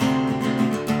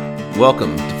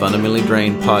Welcome to Fundamentally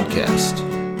Drained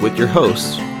Podcast with your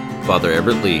hosts, Father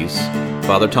Everett Lees,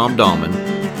 Father Tom Dahlman,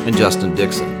 and Justin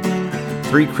Dixon.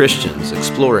 Three Christians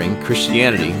exploring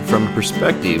Christianity from a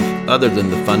perspective other than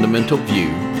the fundamental view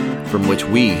from which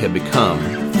we have become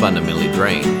fundamentally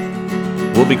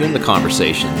drained. We'll begin the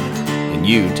conversation, and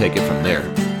you take it from there.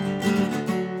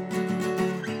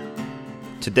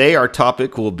 Today our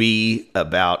topic will be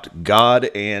about God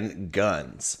and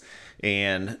guns.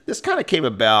 And this kind of came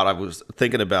about, I was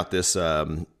thinking about this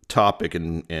topic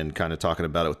and kind of talking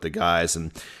about it with the guys.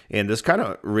 And this kind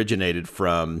of originated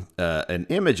from an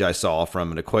image I saw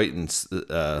from an acquaintance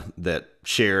that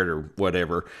shared or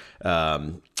whatever.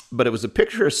 But it was a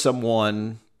picture of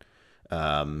someone,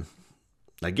 I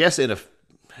guess it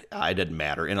doesn't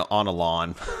matter, on a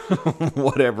lawn,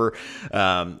 whatever,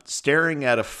 staring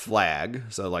at a flag,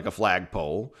 so like a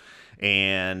flagpole.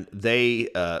 And they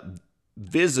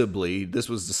visibly, this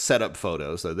was the setup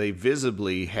photo, so they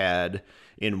visibly had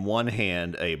in one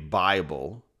hand a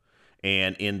Bible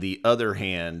and in the other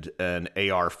hand an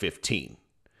AR-15.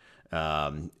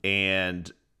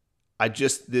 And I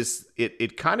just,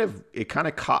 it kind of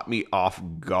caught me off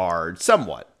guard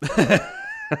somewhat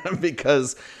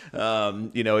because,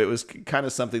 it was kind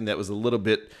of something that was a little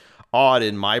bit odd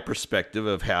in my perspective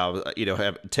of how,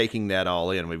 taking that all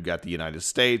in. We've got the United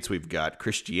States, we've got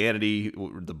Christianity,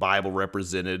 the Bible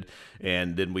represented,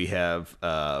 and then we have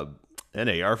an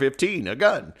AR-15, a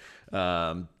gun.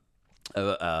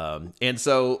 And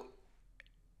so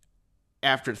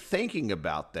after thinking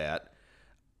about that,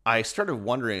 I started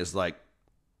wondering, is like,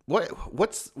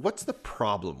 what's the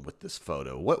problem with this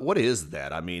photo? What is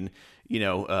that? I mean,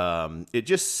 it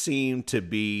just seemed to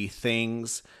be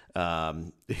things.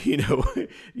 You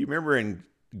remember in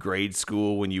grade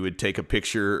school when you would take a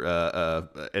picture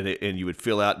and you would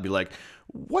fill out and be like,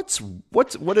 which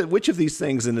of these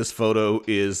things in this photo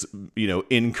is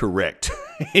incorrect,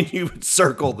 and you would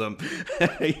circle them,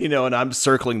 and I'm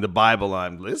circling the Bible.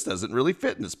 This doesn't really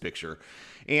fit in this picture,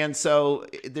 and so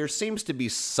there seems to be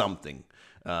something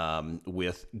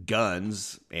with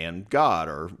guns and God,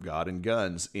 or God and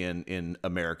guns in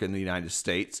America, in the United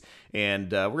States.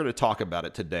 And we're going to talk about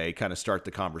it today, kind of start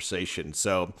the conversation.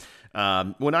 So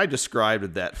when I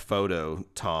described that photo,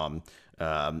 Tom,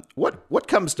 what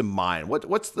comes to mind? What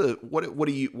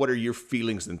are your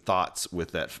feelings and thoughts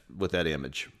with that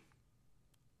image?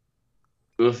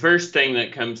 The first thing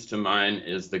that comes to mind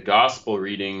is the gospel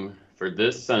reading for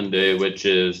this Sunday, which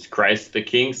is Christ the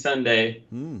King Sunday.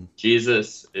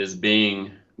 Jesus is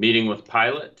meeting with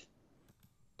Pilate.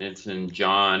 It's in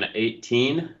John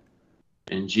 18.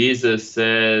 And Jesus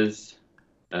says,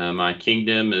 my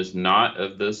kingdom is not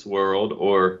of this world,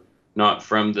 or not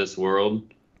from this world.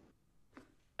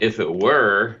 If it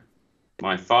were,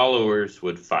 my followers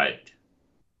would fight.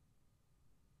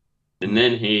 And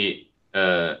then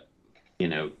then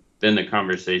the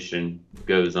conversation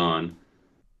goes on.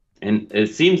 And it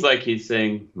seems like he's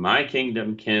saying, my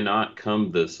kingdom cannot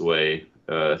come this way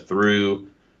through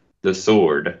the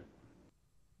sword.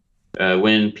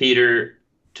 When Peter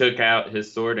took out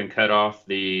his sword and cut off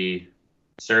the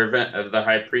servant of the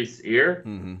high priest's ear,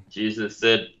 Jesus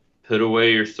said, put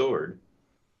away your sword.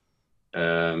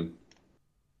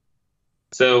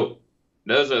 So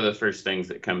those are the first things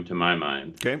that come to my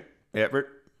mind. Okay. Everett?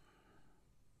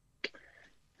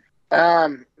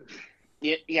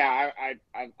 Yeah,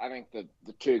 I think the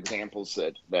two examples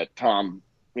that Tom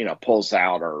pulls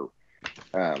out are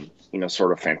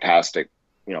sort of fantastic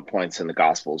points in the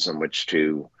Gospels in which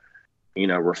to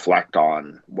reflect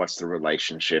on what's the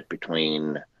relationship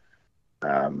between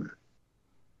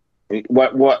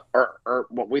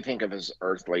what we think of as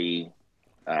earthly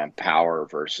power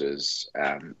versus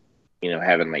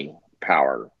heavenly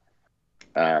power,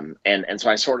 and so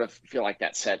I sort of feel like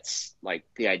that sets like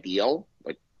the ideal.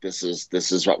 Like this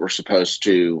is what we're supposed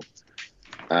to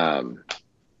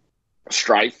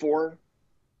strive for,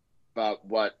 but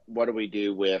what do we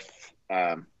do with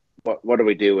what do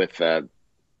we do with the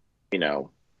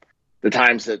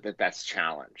times that's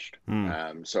challenged?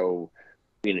 So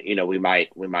we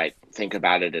might think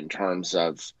about it in terms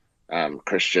of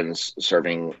Christians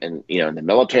serving in in the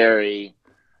military,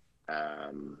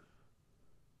 that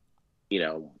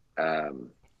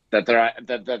there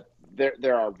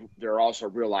are also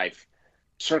real life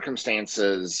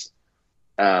circumstances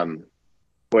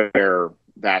where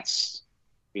that's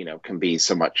can be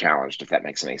somewhat challenged, if that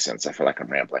makes any sense. I feel like I'm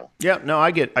rambling. Yeah, no,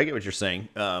 I get what you're saying.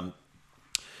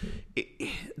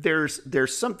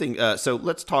 There's something. So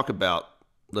let's talk about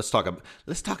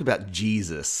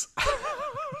Jesus.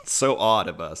 So odd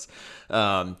of us.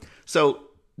 So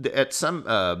at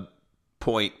some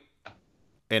point,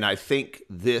 and I think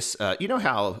this, you know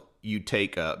how you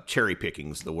take cherry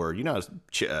picking's the word,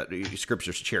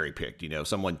 scripture's cherry picked,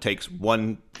 someone takes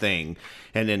one thing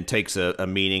and then takes a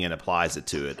meaning and applies it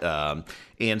to it.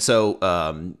 And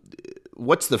so,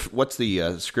 what's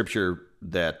the scripture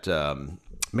that,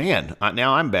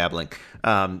 now I'm babbling.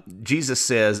 Jesus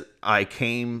says, I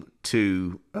came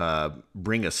to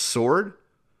bring a sword,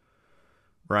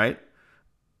 right?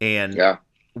 And Yeah.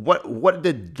 What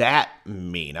did that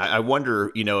mean? I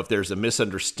wonder, if there's a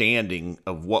misunderstanding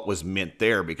of what was meant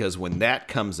there, because when that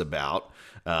comes about,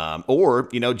 Tom,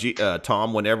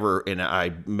 whenever, and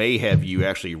I may have you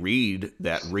actually read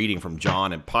that reading from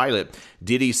John and Pilate,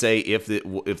 did he say if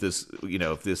this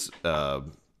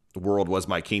world was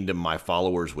my kingdom, my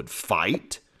followers would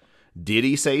fight? Did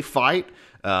he say fight?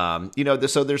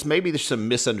 So there's some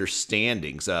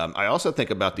misunderstandings. I also think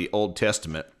about the Old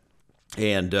Testament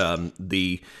and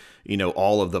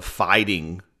all of the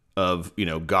fighting of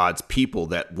God's people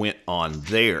that went on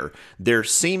there. There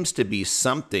seems to be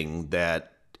something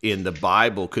that in the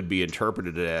Bible could be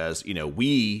interpreted as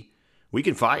we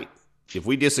can fight if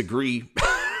we disagree.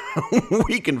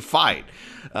 We can fight.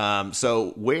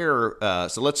 So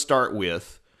let's start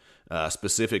with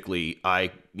specifically.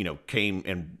 I came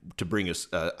and to bring us.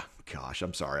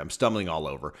 I'm sorry, I'm stumbling all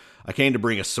over. I came to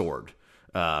bring a sword.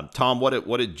 Tom,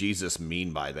 what did Jesus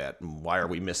mean by that, and why are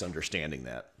we misunderstanding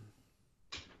that?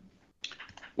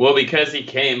 Well, because he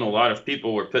came, a lot of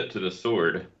people were put to the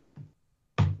sword.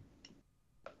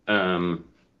 If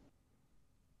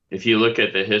you look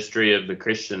at the history of the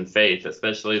Christian faith,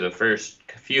 especially the first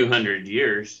few hundred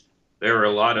years, there were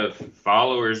a lot of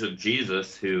followers of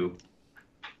Jesus who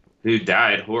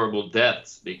died horrible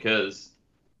deaths because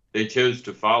they chose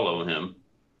to follow him.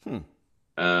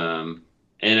 And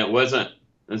it wasn't.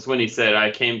 That's when he said,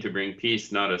 I came to bring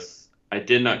peace, I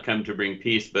did not come to bring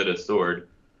peace, but a sword.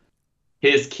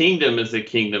 His kingdom is a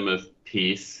kingdom of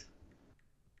peace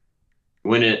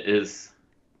when his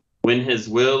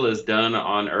will is done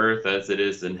on earth as it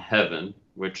is in heaven,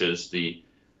 which is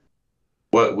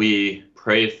what we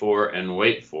pray for and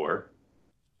wait for.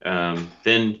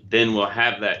 Then we'll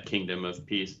have that kingdom of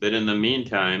peace. But in the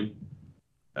meantime,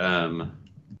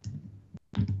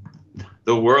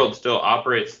 the world still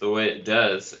operates the way it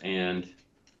does, and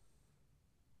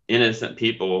innocent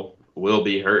people will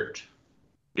be hurt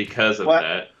because of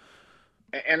that.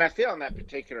 And I feel in that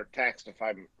particular text, if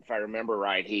I remember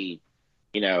right, he,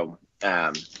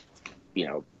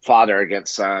 father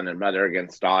against son and mother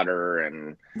against daughter,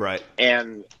 and right,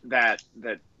 and that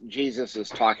Jesus is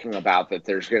talking about that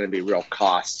there's going to be real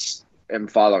costs in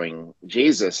following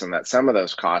Jesus, and that some of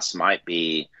those costs might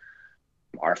be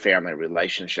our family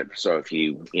relationship. So if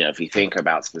you think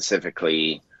about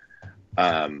specifically,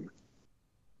 if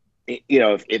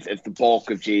the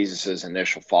bulk of Jesus's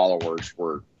initial followers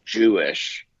were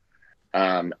Jewish,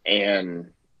 and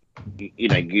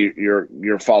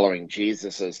you're following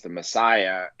Jesus as the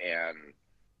Messiah,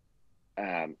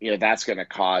 and that's going to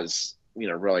cause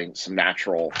really some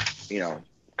natural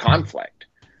conflict.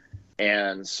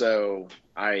 And so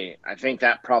I think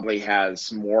that probably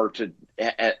is more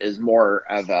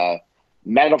of a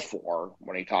metaphor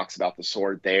when he talks about the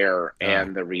sword there,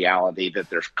 and the reality that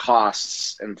there's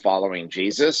costs in following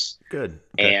Jesus. Good.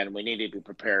 Okay. And we need to be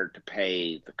prepared to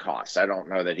pay the cost. I don't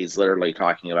know that he's literally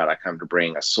talking about I come to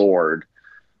bring a sword,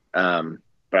 but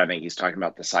I think he's talking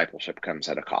about discipleship comes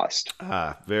at a cost.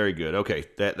 Very good. Okay,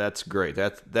 that's great.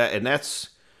 That's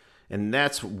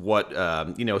what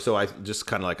So I just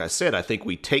kind of like I said, I think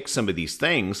we take some of these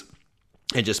things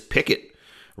and just pick it.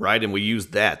 Right, and we use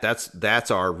that. That's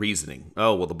our reasoning.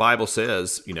 Oh, well, the Bible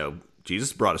says,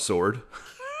 Jesus brought a sword,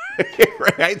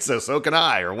 right? So can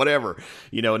I, or whatever.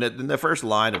 And in the first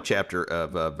line of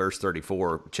verse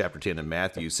 34, chapter 10 in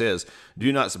Matthew says,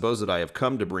 "Do not suppose that I have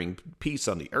come to bring peace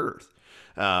on the earth,"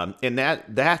 and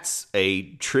that's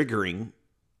a triggering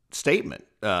statement.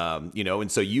 And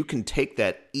so you can take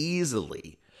that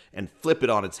easily and flip it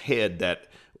on its head that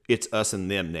it's us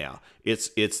and them now.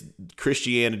 It's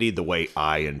Christianity the way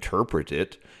I interpret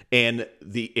it, and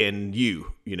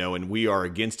you, and we are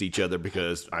against each other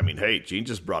because hey,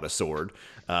 Jesus brought a sword,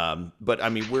 but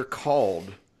we're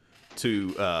called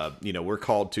to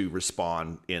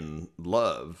respond in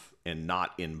love and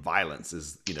not in violence,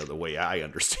 is the way I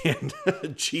understand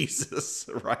Jesus,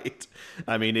 right?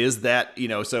 Is that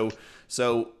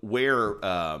so where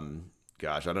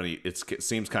gosh, I don't know. It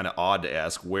seems kind of odd to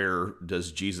ask, where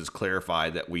does Jesus clarify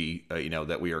that we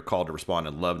are called to respond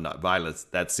in love, not violence?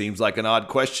 That seems like an odd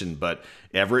question, but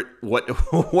Everett,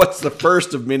 what's the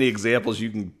first of many examples you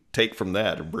can take from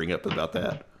that and bring up about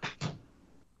that?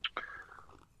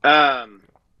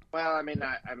 Well, I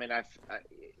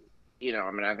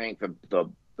think the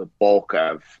bulk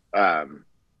of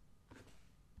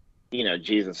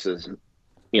Jesus's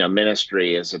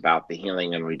ministry is about the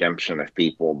healing and redemption of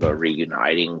people, the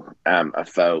reuniting of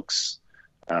folks,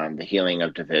 the healing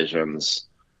of divisions.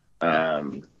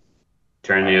 Turn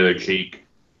the other cheek.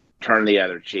 Turn the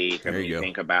other cheek. There you go.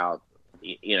 Think about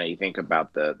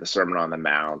the Sermon on the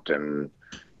Mount and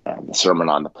the Sermon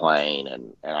on the Plain,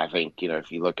 and I think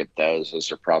if you look at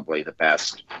those are probably the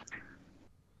best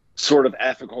sort of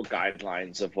ethical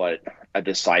guidelines of what a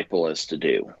disciple is to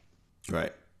do.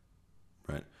 Right.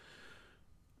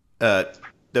 That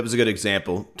was a good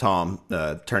example, Tom.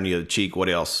 Turn the other cheek. What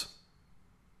else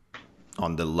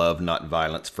on the love, not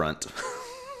violence front?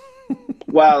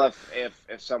 Well, if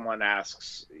someone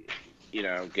asks,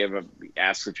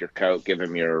 asks if your coat, give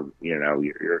him your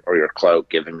cloak,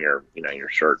 give him your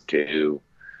shirt too.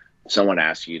 Someone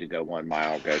asks you to go 1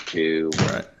 mile, go 2.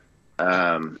 Right.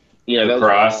 Those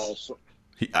cross.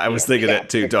 I was thinking that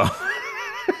too, Tom.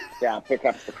 Yeah, pick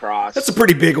up the cross. That's a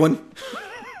pretty big one.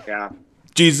 Yeah.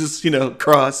 Jesus,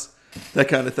 cross, that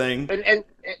kind of thing. And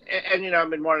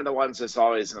one of the ones that's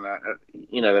always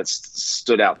that's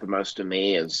stood out the most to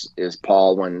me is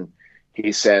Paul when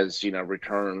he says,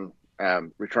 return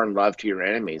love to your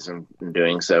enemies, and in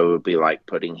doing so would be like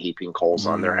putting heaping coals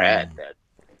on their head. That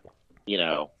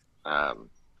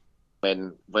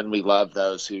when we love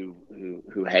those who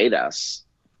hate us,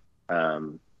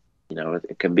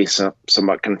 it can be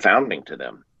somewhat confounding to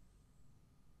them.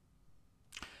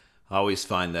 I always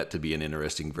find that to be an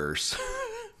interesting verse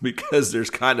because there's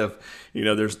kind of,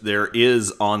 there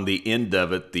is on the end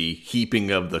of it the heaping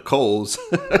of the coals.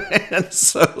 And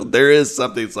so there is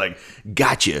something that's like,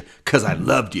 gotcha, because I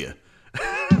loved you.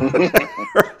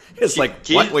 It's like,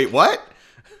 what? Wait, what?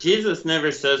 Jesus never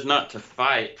says not to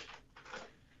fight,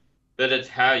 but it's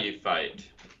how you fight.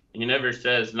 He never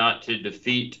says not to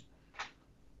defeat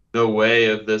the way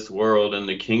of this world and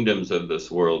the kingdoms of this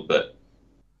world, but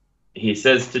he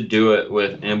says to do it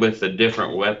with a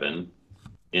different weapon,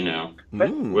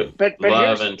 with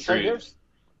love and truth.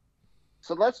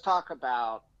 So let's talk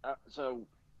about. So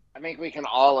I think we can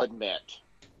all admit,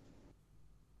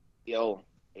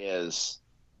 is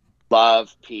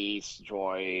love, peace,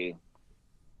 joy,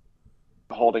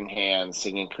 holding hands,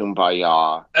 singing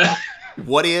Kumbaya.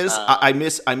 What is? I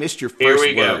missed your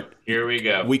first word. Here we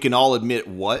go. We can all admit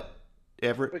what,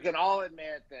 Everett? We can all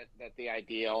admit that the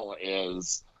ideal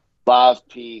is love,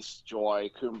 peace, joy,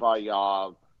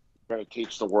 Kumbaya. We're going to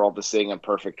teach the world to sing in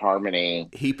perfect harmony.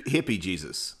 Hippie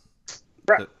Jesus.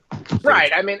 Right.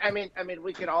 Right. I mean,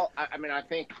 we could all. I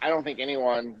don't think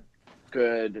anyone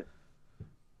could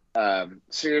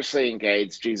seriously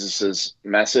engage Jesus's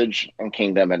message and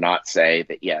kingdom and not say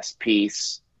that yes,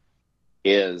 peace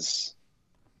is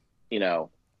the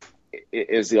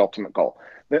ultimate goal.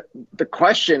 The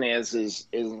question is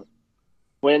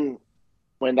when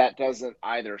that doesn't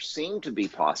either seem to be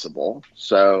possible.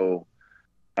 So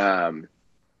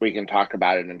we can talk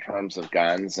about it in terms of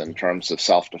guns, in terms of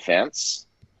self-defense.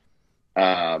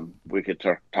 We could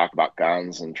talk about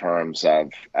guns in terms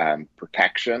of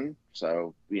protection.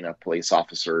 So, police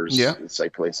officers,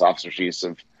 police officers' use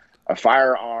of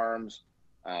firearms,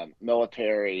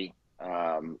 military.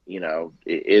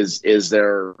 Is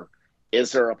there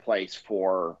a place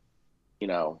for,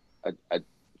 a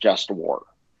just war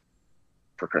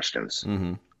for Christians?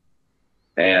 Mm-hmm.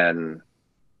 And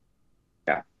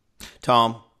yeah,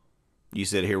 Tom, you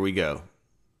said, here we go.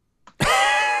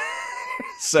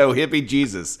 So hippie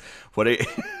Jesus, what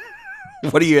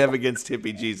do you have against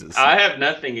hippie Jesus? I have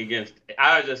nothing against.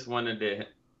 I just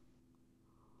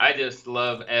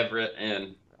love Everett,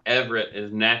 and Everett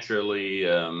is naturally.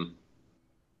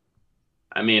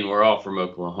 We're all from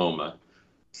Oklahoma,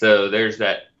 so there's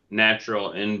that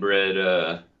natural inbred,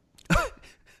 I'm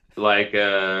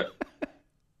not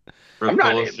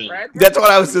repulsion. inbred. That's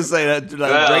what I was just saying.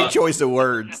 Great choice of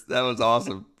words. That was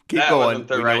awesome. Keep going. Wasn't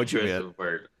the right choice of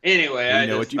word. Anyway, I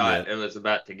just thought it was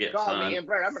about to get Call fun. me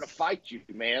inbred. I'm going to fight you,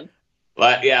 man.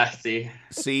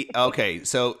 See, okay.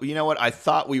 So you know what? I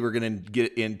thought we were going to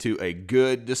get into a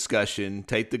good discussion,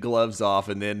 take the gloves off,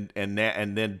 and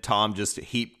then Tom just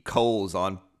heaped coals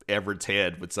on Everett's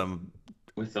head with some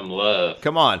love.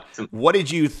 Come on. What did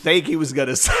you think he was going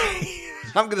to say?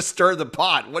 I'm going to stir the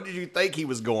pot. What did you think he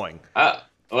was going?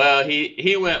 Well,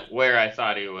 he went where I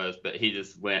thought he was, but he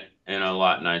just went in a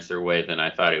lot nicer way than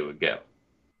I thought he would go.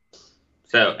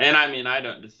 So, and I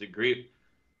don't disagree.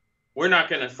 We're not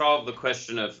going to solve the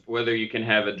question of whether you can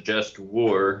have a just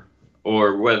war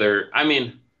or whether,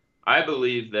 I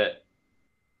believe that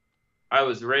I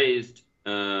was raised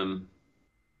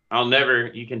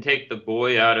you can take the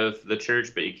boy out of the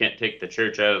church, but you can't take the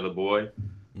church out of the boy.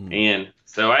 And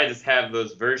so I just have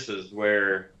those verses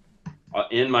where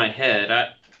in my head,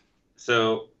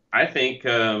 I think,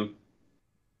 Paul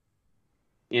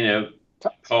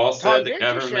said Tom, the didn't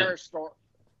government. you share a story?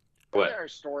 What? Was there a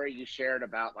story you shared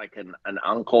about like an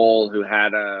uncle who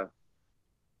had a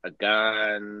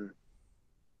gun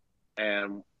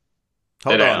and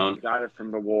Hold on. got it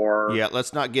from the war? Yeah,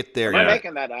 let's not get there Am I yet.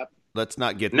 making that up? Let's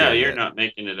not get No, there you're yet. not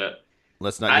making it up.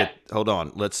 Let's not get. Hold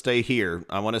on. Let's stay here.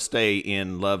 I want to stay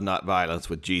in love, not violence,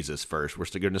 with Jesus first. We're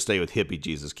still going to stay with hippie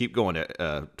Jesus. Keep going,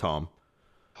 Tom.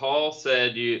 Paul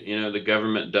said, the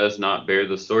government does not bear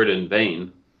the sword in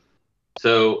vain.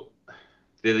 So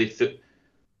the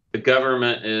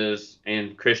government is,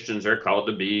 and Christians are called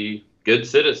to be good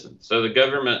citizens. So the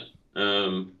government,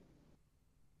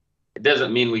 it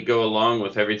doesn't mean we go along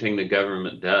with everything the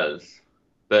government does,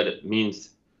 but it means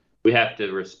we have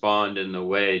to respond in the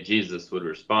way Jesus would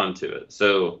respond to it.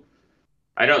 So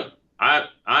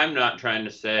I'm not trying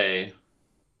to say,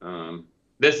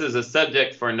 this is a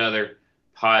subject for another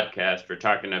podcast.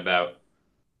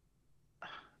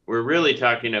 We're really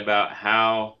talking about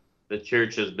how the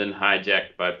church has been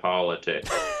hijacked by politics,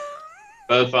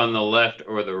 both on the left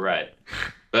or the right.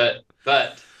 But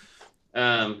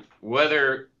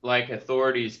whether like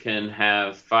authorities can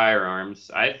have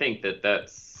firearms, I think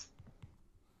that's,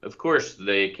 of course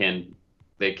they can.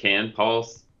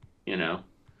 Paul's,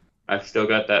 I've still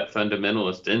got that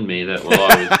fundamentalist in me that will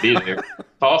always be there.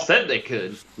 Paul said they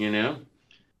could,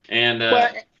 and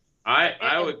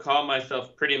I would call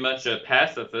myself pretty much a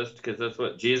pacifist because that's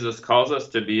what Jesus calls us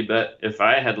to be. But if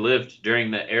I had lived during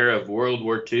the era of World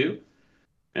War II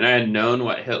and I had known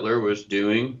what Hitler was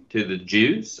doing to the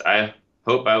Jews, I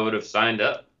hope I would have signed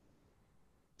up.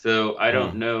 So I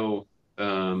don't know.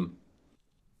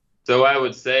 So I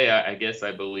would say, I guess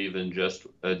I believe in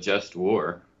a just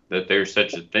war, that there's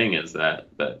such a thing as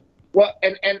that. But well,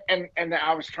 and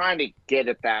I was trying to get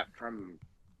at that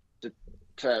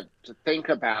to think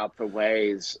about the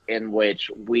ways in which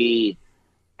we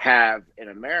have in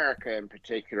America in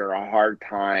particular a hard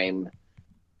time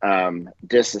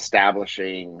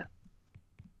disestablishing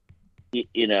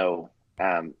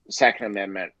Second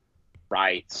Amendment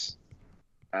rights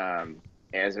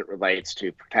as it relates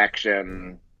to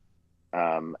protection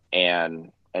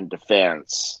and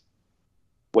defense,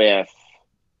 with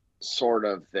sort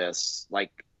of this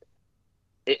like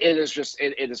it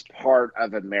is part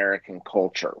of American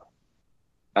culture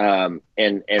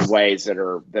in ways that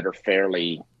are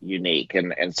fairly unique,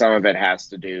 and some of it has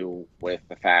to do with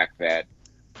the fact that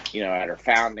at our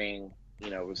founding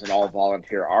it was an all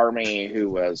volunteer army who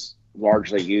was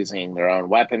largely using their own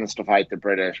weapons to fight the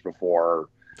British before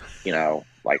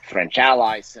like French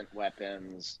allies sent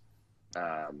weapons,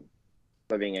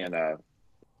 living in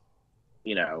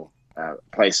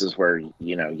places where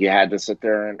you had to sit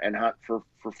there and hunt for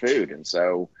food, and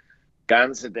so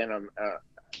guns have been a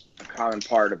common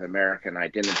part of American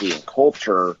identity and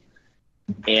culture,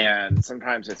 and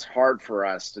sometimes it's hard for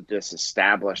us to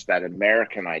disestablish that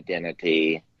American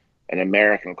identity and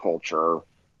American culture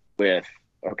with,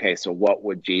 okay, so what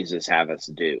would Jesus have us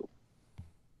do?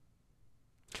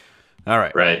 All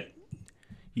right. Right.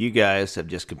 You guys have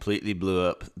just completely blew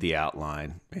up the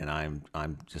outline, and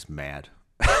I'm just mad.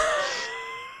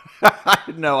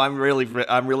 No, I'm really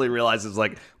realizing it's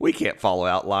like we can't follow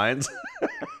outlines.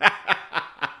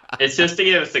 It's just to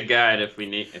give us a guide if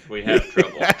we have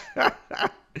trouble.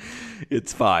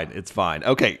 It's fine.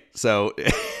 Okay, so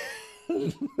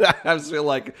I feel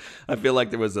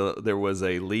like there was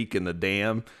a leak in the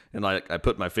dam, and I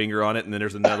put my finger on it, and then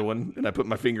there's another one, and I put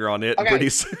my finger on it, and pretty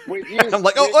soon I'm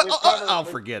like, I'll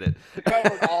forget it. We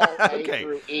covered all A Okay,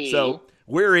 through E. so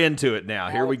we're into it now.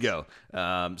 Here we go.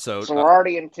 So we're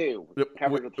already in two. We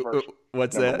covered the first.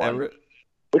 What's that, one. Everett?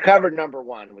 We covered number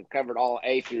one. We covered all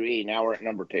A through E. Now we're at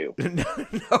number two.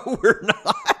 No, we're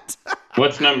not.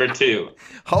 What's number two?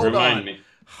 Remind me.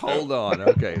 Hold on.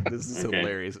 Okay, this is Okay.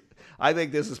 hilarious. I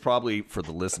think this is probably, for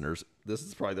the listeners, this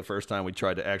is probably the first time we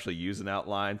tried to actually use an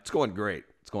outline. It's going great.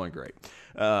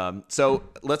 So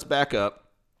let's back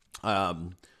up.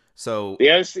 So the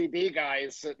OCD guy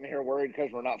is sitting here worried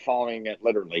because we're not following it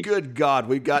literally. Good God,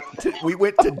 we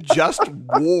went to just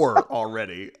war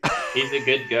already. He's a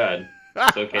good God.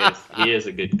 It's okay. He is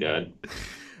a good God.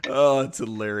 Oh, it's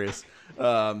hilarious.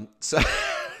 So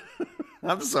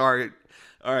I'm sorry.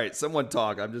 All right, someone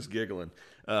talk. I'm just giggling.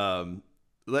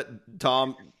 Let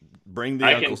Tom bring the.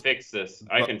 I can fix this.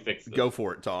 Go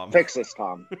for it, Tom. Fix this,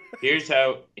 Tom. Here's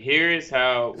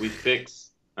how we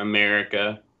fix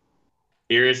America.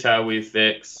 Here's how we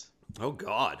fix. Oh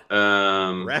God.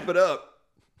 Wrap it up.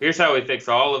 here's how we fix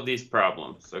all of these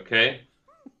problems, okay?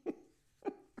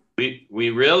 We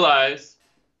realize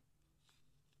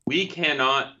we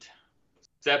cannot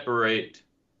separate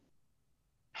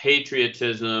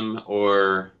patriotism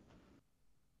or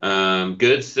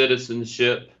good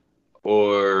citizenship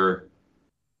or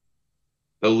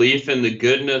belief in the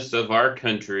goodness of our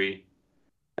country.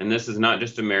 And this is not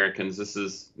just Americans, this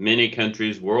is many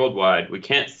countries worldwide. We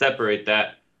can't separate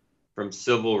that from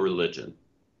civil religion.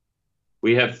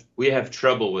 We have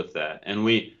trouble with that. And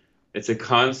it's a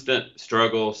constant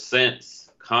struggle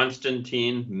since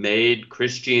Constantine made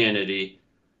Christianity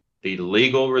the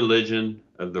legal religion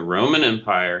of the Roman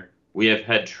Empire. We have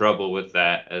had trouble with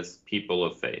that as people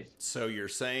of faith. So you're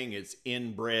saying it's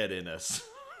inbred in us.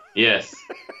 Yes.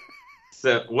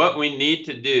 So what we need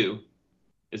to do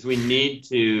is we need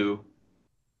to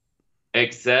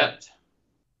accept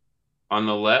on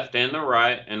the left and the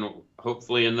right, and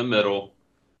hopefully in the middle,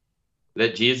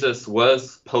 that Jesus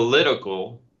was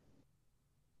political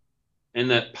and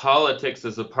that politics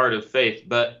is a part of faith.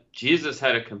 But Jesus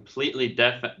had a completely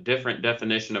different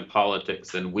definition of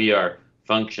politics than we are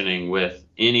functioning with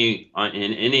in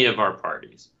any of our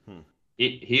parties.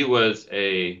 He was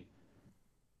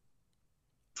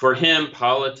for him,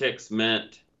 politics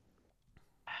meant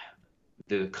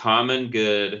the common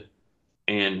good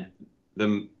and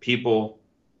the people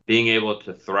being able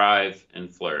to thrive and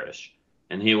flourish.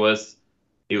 And he was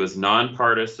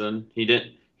nonpartisan. He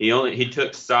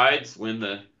took sides when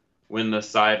the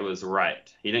side was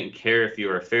right. He didn't care if you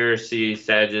were a Pharisee,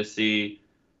 Sadducee,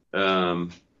 a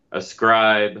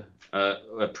scribe,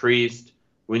 a priest.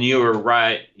 When you were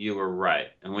right, you were right.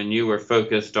 And when you were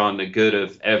focused on the good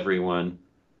of everyone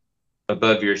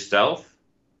above yourself,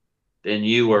 then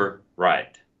you were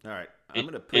right. All right. I'm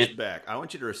going to push back. I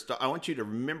want you to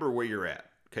remember where you're at.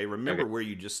 Okay. Remember where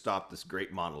you just stopped this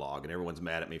great monologue and everyone's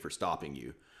mad at me for stopping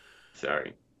you.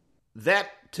 Sorry.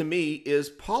 That to me is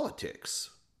politics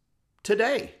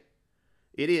today.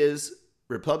 It is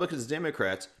Republicans,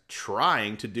 Democrats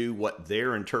trying to do what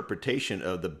their interpretation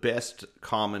of the best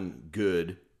common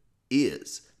good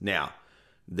is. Now,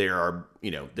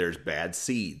 there's bad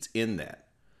seeds in that.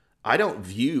 I don't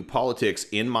view politics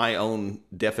in my own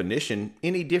definition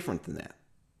any different than that.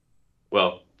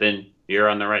 Well, then you're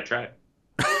on the right track.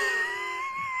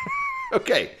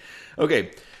 Okay.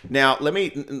 Now let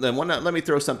me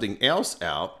throw something else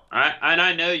out.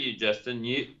 I know you, Justin.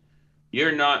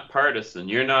 You're not partisan.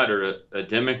 You're not a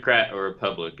Democrat or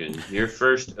Republican. Your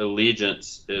first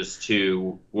allegiance is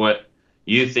to what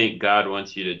you think God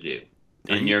wants you to do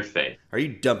in your faith. Are you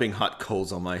dumping hot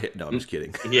coals on my head? No, I'm just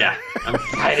kidding. Yeah, I'm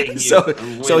fighting you.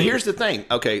 So here's the thing.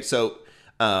 Okay, so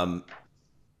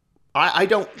I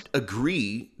don't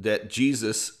agree that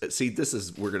Jesus. See,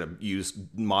 we're going to use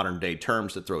modern day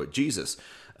terms to throw at Jesus,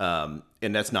 and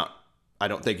that's not. I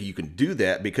don't think you can do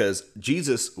that because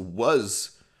Jesus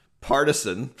was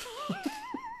partisan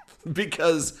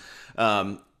because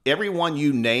everyone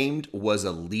you named was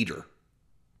a leader.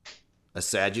 A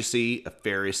Sadducee, a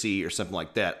Pharisee, or something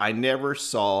like that. I never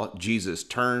saw Jesus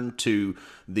turn to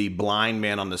the blind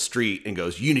man on the street and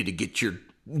goes, "You need to get your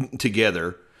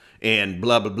together," and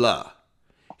blah, blah, blah.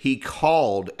 He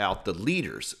called out the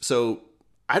leaders. So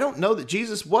I don't know that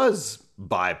Jesus was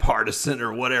bipartisan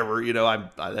or whatever.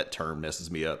 That term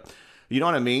messes me up. You know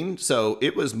what I mean? So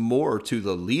it was more to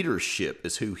the leadership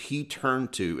is who he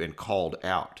turned to and called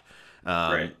out.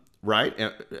 Right?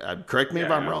 Correct me if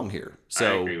I'm wrong here. So,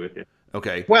 I agree with you.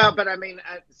 Okay. Well, but I think,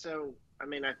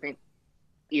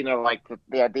 like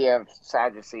the idea of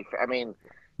Sadducee,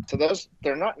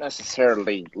 they're not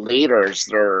necessarily leaders.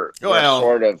 They're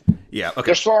sort of, yeah, okay.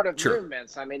 They're sort of Sure.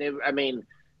 movements. It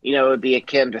would be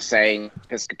akin to saying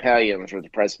Episcopalians or the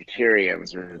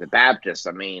Presbyterians or the Baptists.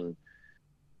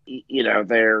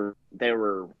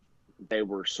 They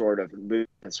were sort of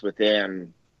movements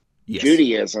within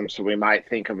Judaism, so we might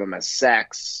think of them as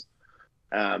sects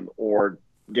or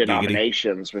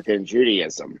denominations within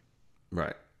Judaism.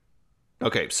 Right.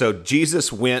 Okay, so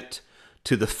Jesus went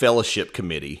to the fellowship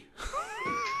committee.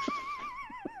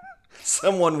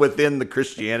 Someone within the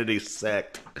Christianity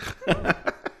sect.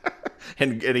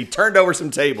 and he turned over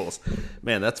some tables.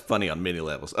 Man, that's funny on many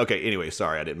levels. Okay, anyway,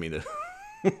 sorry, I didn't mean to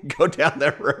go down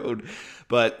that road.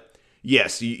 But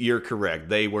yes, you're correct.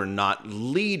 They were not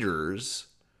leaders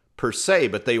per se,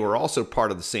 but they were also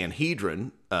part of the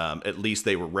Sanhedrin. At least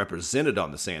they were represented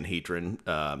on the Sanhedrin.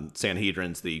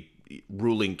 Sanhedrin's the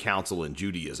ruling council in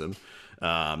Judaism.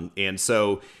 And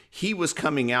so he was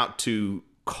coming out to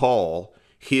call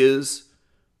his,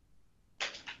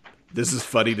 this is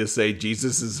funny to say,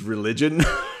 Jesus's religion.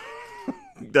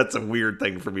 That's a weird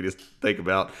thing for me to think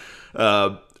about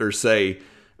or say.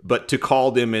 but to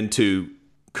call them into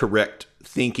correct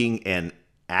thinking and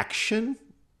action.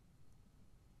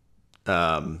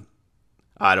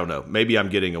 I don't know. Maybe I'm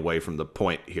getting away from the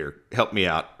point here. Help me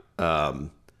out.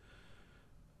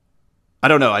 I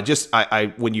don't know.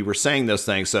 I when you were saying those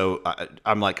things, so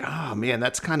I'm like, oh man,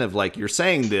 that's kind of like you're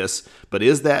saying this, but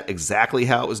is that exactly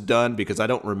how it was done? Because I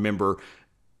don't remember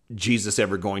Jesus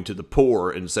ever going to the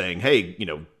poor and saying, hey,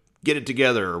 get it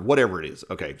together or whatever it is.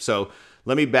 Okay, so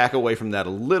let me back away from that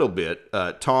a little bit.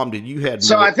 Tom, did you had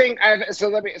So more? I think I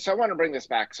want to bring this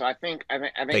back. So I think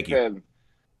Thank you.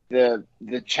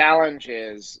 the challenge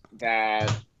is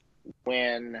that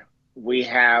when we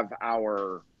have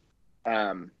our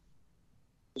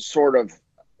sort of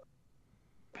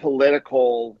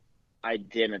political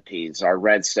identities, our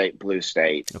red state, blue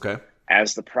state, Okay.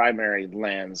 as the primary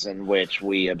lens in which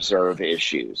we observe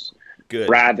issues, Good.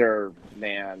 rather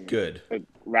than Good.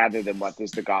 what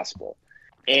is the gospel.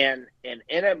 And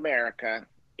in America,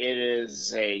 it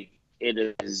is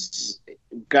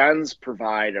guns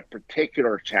provide a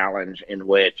particular challenge in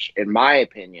which, in my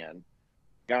opinion,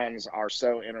 guns are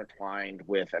so intertwined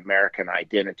with American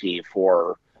identity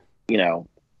for,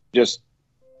 just,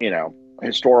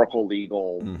 historical,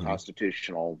 legal,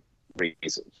 constitutional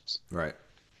reasons. Right.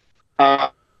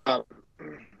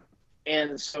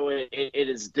 And so it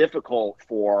is difficult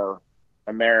for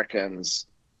many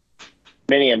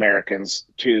Americans,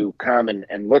 to come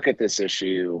and look at this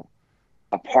issue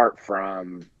apart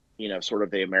from, sort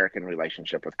of the American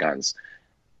relationship with guns.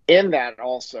 In that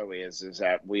also is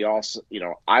that we also,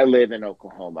 I live in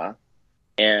Oklahoma,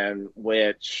 and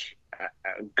which a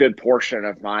good portion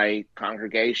of my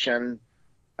congregation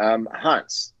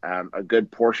hunts. A good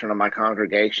portion of my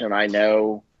congregation I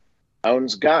know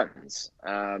owns guns.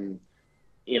 I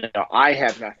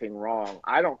have nothing wrong.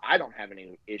 I don't have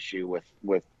any issue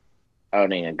with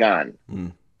owning a gun.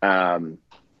 I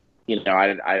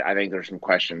think there's some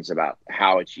questions about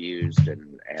how it's used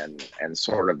and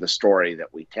sort of the story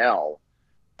that we tell,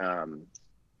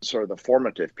 sort of the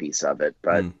formative piece of it.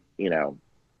 But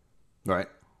Right.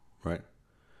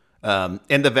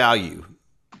 And the value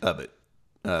of it,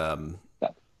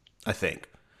 I think.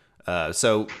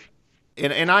 So,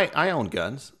 and I own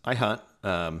guns. I hunt.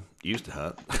 Used to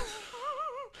hunt.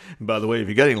 By the way, if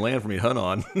you got any land for me to hunt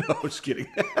on, no, I'm just kidding.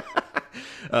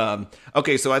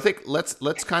 Okay, so I think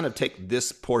let's kind of take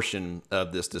this portion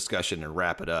of this discussion and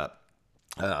wrap it up.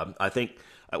 I think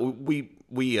we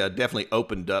definitely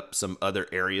opened up some other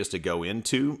areas to go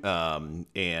into,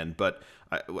 but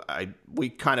we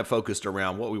kind of focused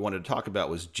around what we wanted to talk about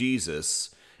was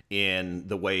Jesus in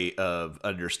the way of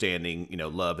understanding,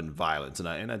 love and violence, and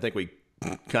I think we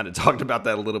kind of talked about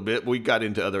that a little bit. We got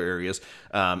into other areas.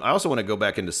 I also want to go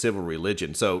back into civil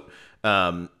religion. So,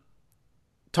 Tom,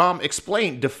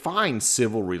 define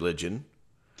civil religion.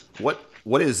 What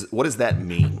does that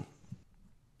mean?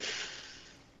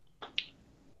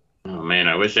 Oh man,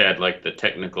 I wish I had like the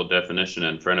technical definition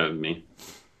in front of me.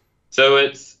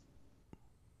 So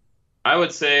I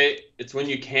would say it's when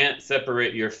you can't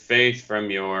separate your faith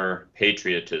from your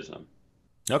patriotism.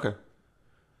 Okay.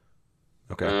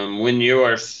 When you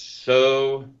are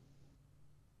so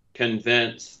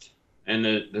convinced, and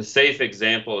the safe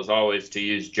example is always to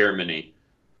use Germany.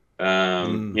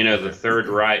 The Third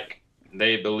Reich,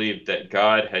 they believed that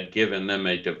God had given them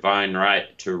a divine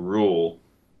right to rule,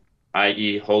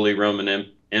 i.e. Holy Roman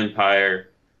Empire,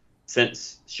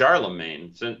 since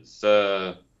Charlemagne, since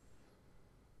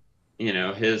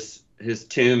his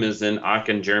tomb is in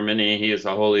Aachen, Germany. He is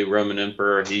a Holy Roman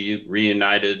Emperor. He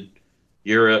reunited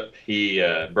Europe. He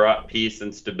brought peace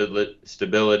and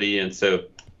stability, and so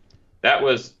that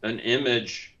was an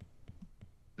image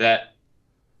that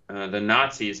the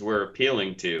Nazis were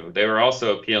appealing to. They were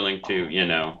also appealing to,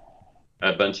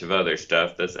 a bunch of other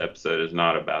stuff. This episode is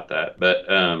not about that, but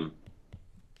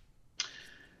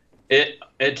it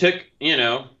took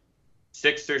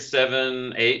 6 or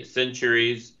 7, 8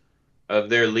 centuries of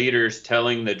their leaders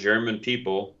telling the German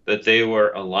people that they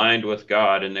were aligned with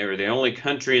God, and they were the only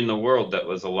country in the world that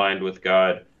was aligned with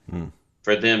God,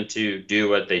 for them to do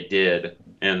what they did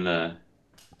in the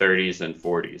 30s and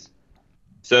 40s.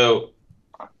 So,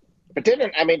 but I know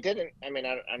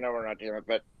we're not doing it,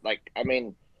 but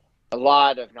a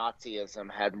lot of Nazism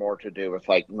had more to do with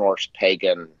Norse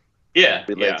pagan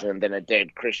religion than it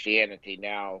did Christianity.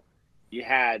 Now, you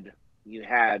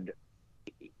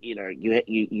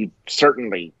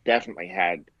certainly definitely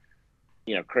had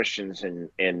Christians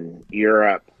in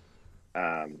Europe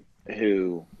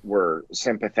who were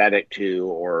sympathetic to,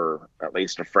 or at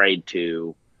least afraid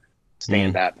to,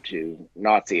 stand up to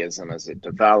Nazism as it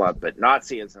developed. But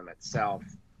Nazism itself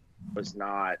was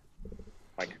not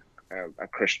a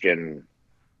Christian.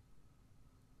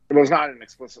 It was not an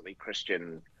explicitly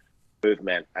Christian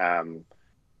movement.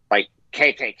 Like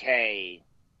KKK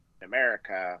in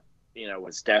America,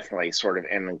 was definitely sort of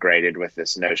integrated with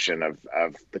this notion of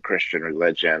the Christian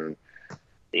religion.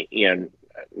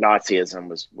 Nazism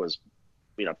was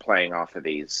playing off of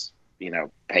these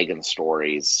pagan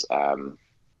stories.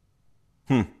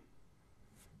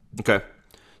 Okay,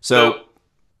 so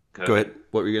go ahead.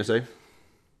 What were you gonna say?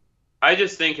 I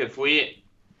just think if we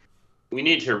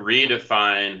need to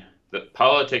redefine that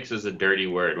politics is a dirty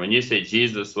word. When you say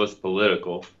Jesus was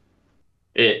political,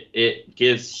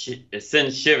 it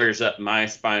sends shivers up my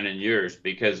spine and yours,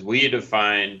 because we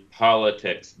define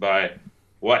politics by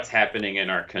what's happening in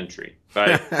our country,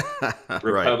 by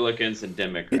Republicans and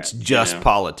Democrats. It's just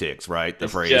politics, right? The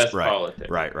phrase, just right? Politics.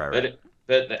 Right.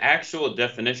 But the actual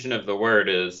definition of the word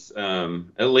is,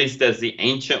 at least as the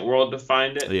ancient world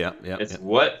defined it, it's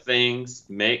what things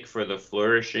make for the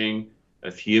flourishing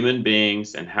of human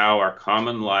beings and how our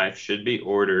common life should be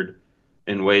ordered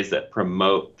in ways that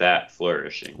promote that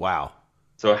flourishing. Wow.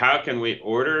 So how can we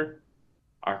order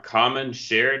our common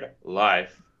shared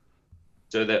life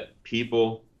so that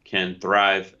people can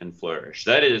thrive and flourish?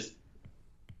 That is,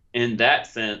 in that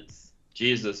sense,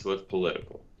 Jesus was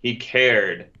political. He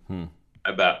cared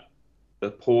about the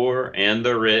poor and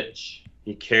the rich.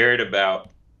 He cared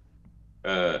about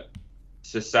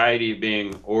society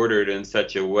being ordered in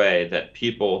such a way that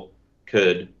people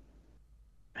could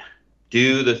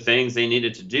do the things they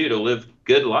needed to do to live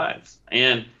good lives.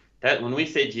 And that when we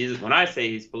say Jesus, when I say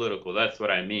he's political, that's what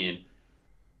I mean.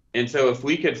 And so if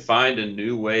we could find a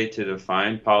new way to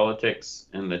define politics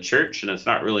in the church, and it's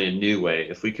not really a new way,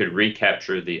 if we could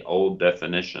recapture the old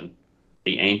definition,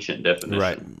 the ancient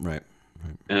definition. Right.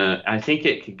 I think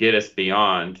it could get us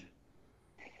beyond.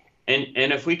 And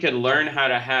if we could learn how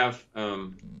to have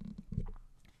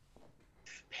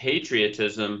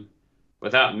patriotism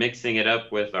without mixing it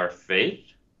up with our faith,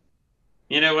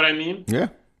 you know what I mean? Yeah.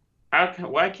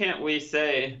 Why can't we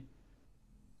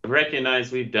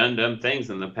recognize we've done dumb things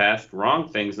in the past, wrong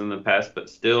things in the past, but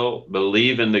still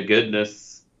believe in the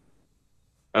goodness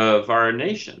of our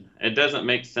nation? It doesn't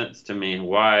make sense to me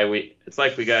why it's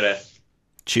like we got to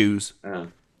choose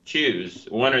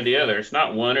one or the other. It's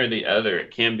not one or the other.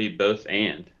 It can be both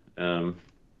and.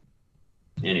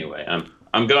 Anyway,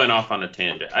 I'm going off on a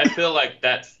tangent. I feel like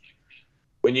that's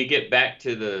when you get back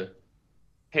to the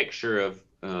picture of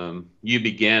you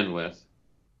began with.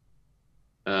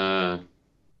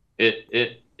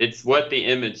 It's what the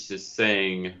image is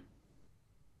saying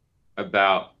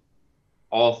about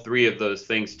all three of those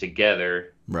things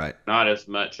together, right? Not as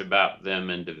much about them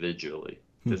individually.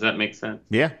 Does that make sense?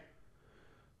 Yeah.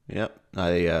 Yep.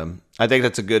 I think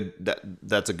that's a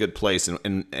good place,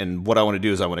 and what I want to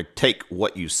do is I want to take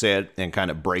what you said and kind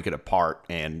of break it apart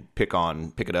and pick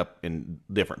it up in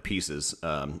different pieces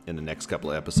in the next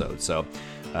couple of episodes. So,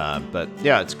 but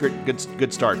yeah, it's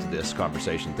good start to this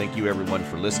conversation. Thank you everyone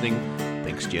for listening.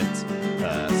 Thanks, gents.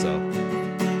 So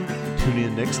tune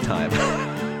in next time.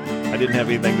 I didn't have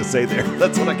anything to say there.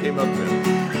 That's what I came up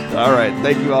with. All right.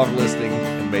 Thank you all for listening,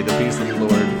 and may the peace of the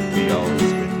Lord be always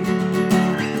with you.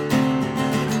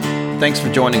 Thanks for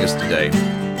joining us today.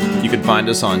 You can find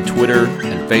us on Twitter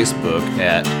and Facebook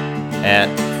at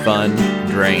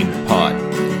FunDrainPod.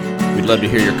 We'd love to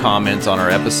hear your comments on our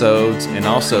episodes and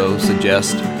also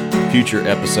suggest future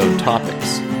episode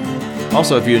topics.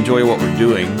 Also, if you enjoy what we're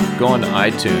doing, go on to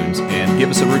iTunes and give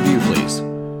us a review, please.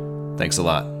 Thanks a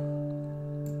lot.